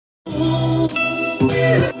Alright,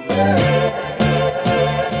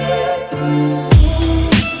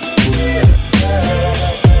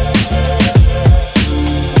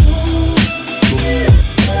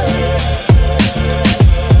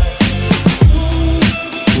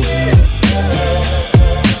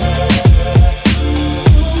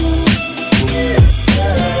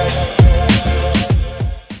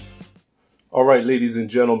 ladies and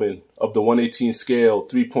gentlemen of the 1/18 scale,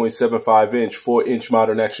 3.75 inch, 4-inch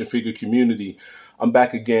modern action figure community, I'm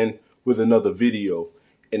back again with another video.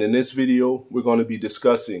 And in this video, we're going to be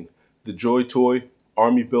discussing the JoyToy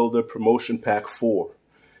Army Builder Promotion Pack 4.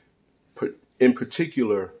 In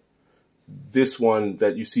particular, this one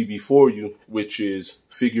that you see before you, which is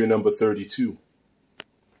figure number 32.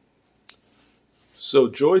 So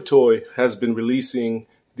JoyToy has been releasing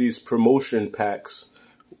these promotion packs,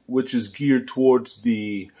 which is geared towards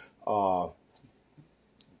the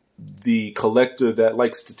collector that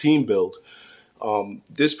likes to team build.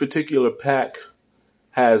 This particular pack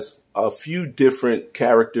has a few different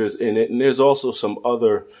characters in it, and there's also some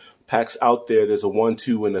other packs out there. There's a 1,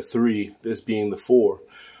 2, and a 3, this being the 4.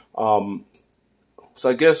 So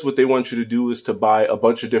I guess what they want you to do is to buy a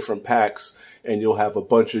bunch of different packs, and you'll have a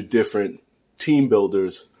bunch of different team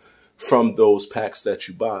builders from those packs that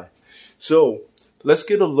you buy. So let's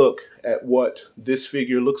get a look at what this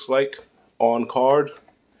figure looks like on card.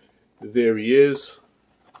 There he is.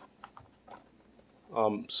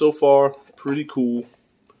 So far, pretty cool.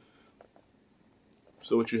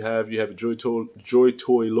 So what you have a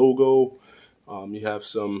JoyToy logo. You have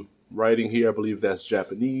some writing here. I believe that's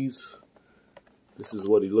Japanese. This is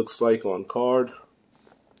what he looks like on card.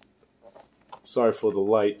 Sorry for the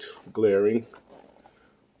light glaring.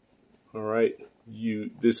 All right,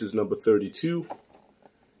 this is number 32.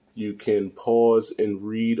 You can pause and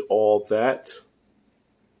read all that.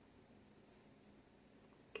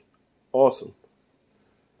 Awesome.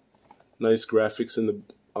 Nice graphics in the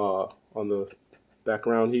on the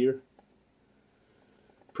background here.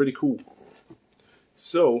 Pretty cool.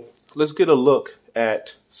 So let's get a look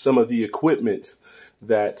at some of the equipment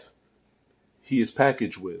that he is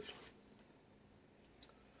packaged with.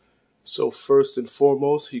 So first and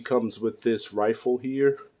foremost, he comes with this rifle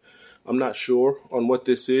here. I'm not sure on what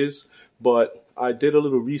this is, but I did a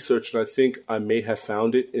little research and I think I may have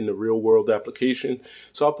found it in the real world application.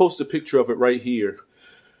 So I'll post a picture of it right here.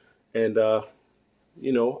 And,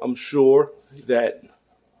 you know, I'm sure that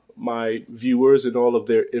my viewers and all of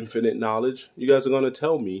their infinite knowledge, you guys are going to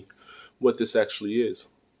tell me what this actually is.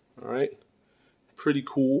 All right. Pretty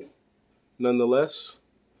cool. Nonetheless,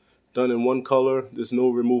 done in one color. There's no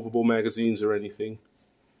removable magazines or anything.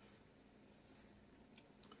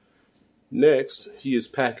 Next, he is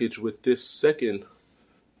packaged with this second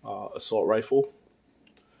assault rifle.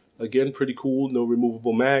 Again, pretty cool, no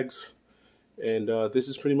removable mags. And this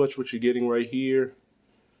is pretty much what you're getting right here.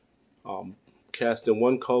 Cast in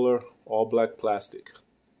one color, all black plastic.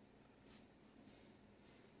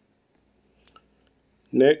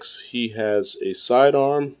 Next, he has a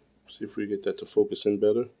sidearm. See if we get that to focus in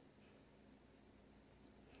better.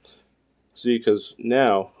 See, because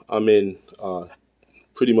now I'm in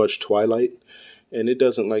pretty much twilight, and it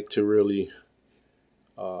doesn't like to really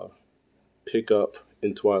pick up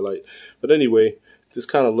in twilight. But anyway, this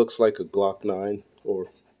kind of looks like a Glock 9 or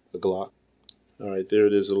a Glock. All right, there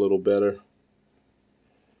it is, a little better.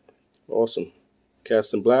 Awesome.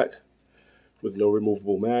 Cast in black with no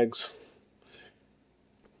removable mags.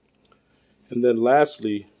 And then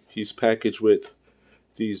lastly, he's packaged with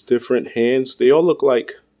these different hands. They all look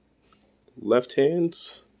like left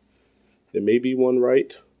hands. There may be one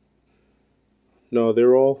right. No,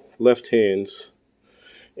 they're all left hands.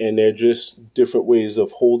 And they're just different ways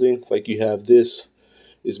of holding. Like you have this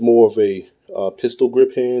is more of a pistol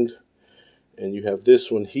grip hand. And you have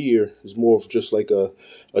this one here is more of just like a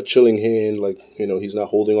chilling hand. Like, you know, he's not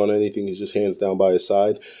holding on anything. He's just hands down by his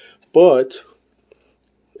side. But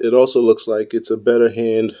it also looks like it's a better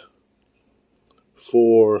hand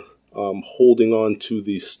for holding on to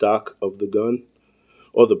the stock of the gun.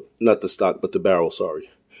 Or not the stock, but the barrel,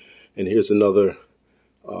 sorry. And here's another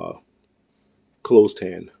closed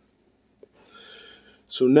hand.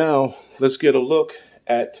 So now let's get a look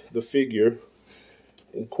at the figure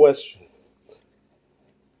in question.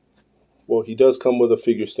 Well, he does come with a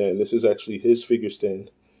figure stand. This is actually his figure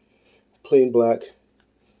stand. Plain black.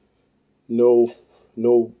 No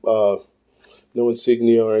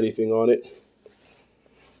insignia or anything on it.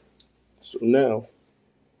 So now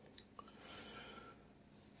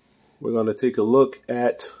we're going to take a look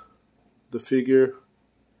at the figure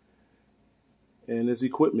and his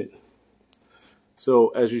equipment. So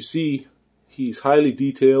as you see, he's highly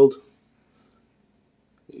detailed.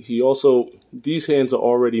 He also, these hands are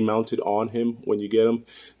already mounted on him when you get them.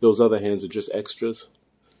 Those other hands are just extras.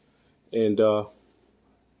 And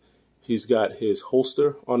he's got his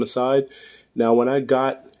holster on the side. Now, when I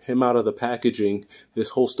got him out of the packaging, this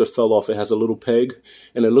holster fell off. It has a little peg,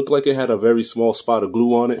 and it looked like it had a very small spot of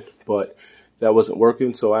glue on it, but that wasn't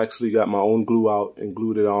working, so I actually got my own glue out and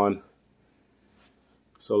glued it on.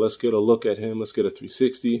 So let's get a look at him. Let's get a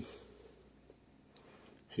 360.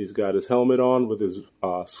 He's got his helmet on with his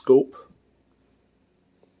scope.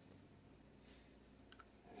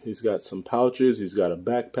 He's got some pouches. He's got a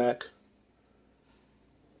backpack.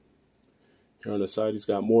 Here on the side, he's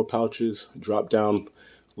got more pouches, drop-down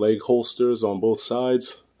leg holsters on both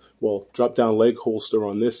sides. Well, drop-down leg holster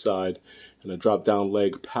on this side and a drop-down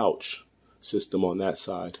leg pouch system on that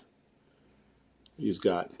side. He's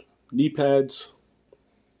got knee pads.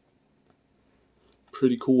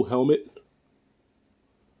 Pretty cool helmet.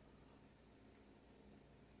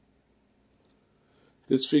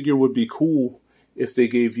 This figure would be cool if they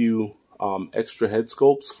gave you extra head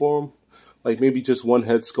sculpts for him. Like maybe just one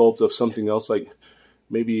head sculpt of something else, like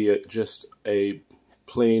maybe just a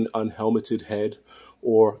plain unhelmeted head,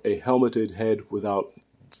 or a helmeted head without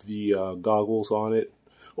the goggles on it,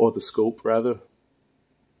 or the scope rather.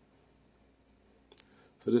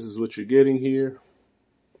 So this is what you're getting here.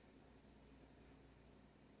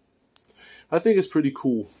 I think it's pretty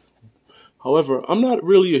cool. However, I'm not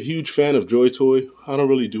really a huge fan of JoyToy. I don't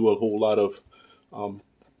really do a whole lot of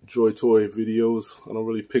JoyToy videos. I don't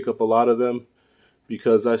really pick up a lot of them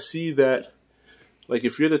because I see that, like,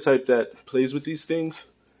 if you're the type that plays with these things,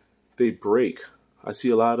 they break. I see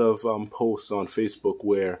a lot of posts on Facebook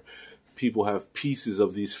where people have pieces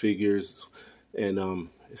of these figures, and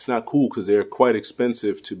it's not cool because they're quite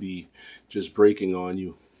expensive to be just breaking on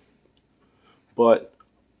you. But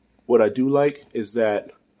what I do like is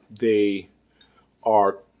that they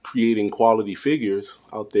are creating quality figures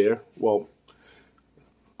out there. Well,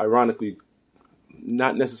 ironically,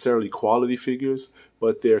 not necessarily quality figures,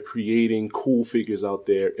 but they're creating cool figures out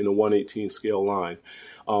there in a 1/18 scale line.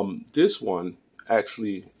 This one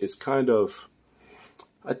actually is kind of,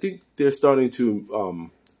 I think they're starting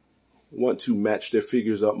to want to match their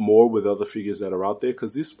figures up more with other figures that are out there,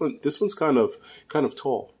 because this one's kind of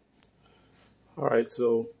tall. All right,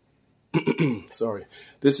 so sorry,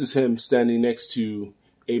 this is him standing next to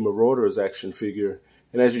a Marauders action figure,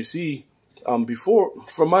 and as you see, before,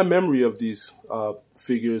 from my memory of these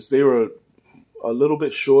figures, they were a little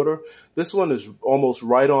bit shorter. This one is almost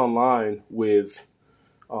right on line with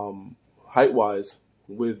height-wise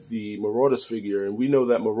with the Marauders figure, and we know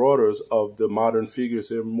that Marauders of the modern figures,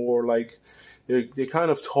 they're more like, they're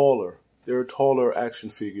kind of taller. They're a taller action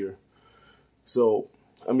figure. So,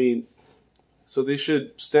 I mean, so they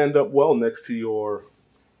should stand up well next to your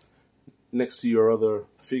other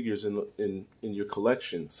figures in your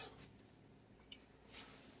collections.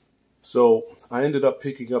 So I ended up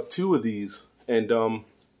picking up 2 of these, and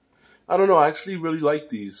I don't know, I actually really like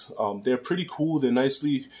these. They're pretty cool. They're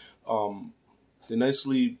nicely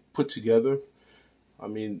put together. I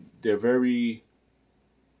mean, they're very,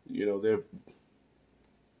 they're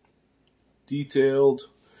detailed,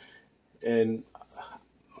 and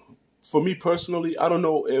for me personally, I don't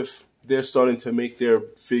know if they're starting to make their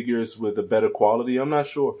figures with a better quality. I'm not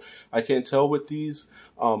sure. I can't tell with these.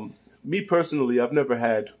 Me personally, I've never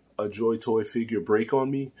had a JoyToy figure break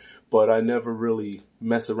on me, but I never really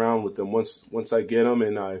mess around with them. Once I get them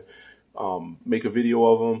and I make a video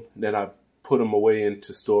of them, then I put them away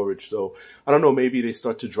into storage. So I don't know, maybe they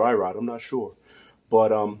start to dry rot. I'm not sure.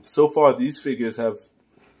 But so far, these figures have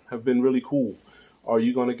been really cool. Are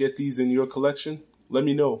you going to get these in your collection? Let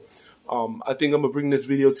me know. I think I'm going to bring this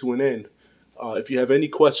video to an end. If you have any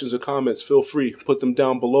questions or comments, feel free. Put them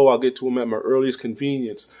down below. I'll get to them at my earliest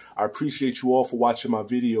convenience. I appreciate you all for watching my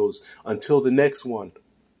videos. Until the next one,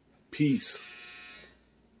 peace.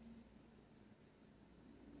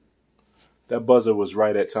 That buzzer was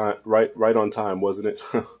right at time, right on time, wasn't it?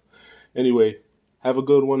 Anyway, have a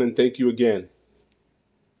good one, and thank you again.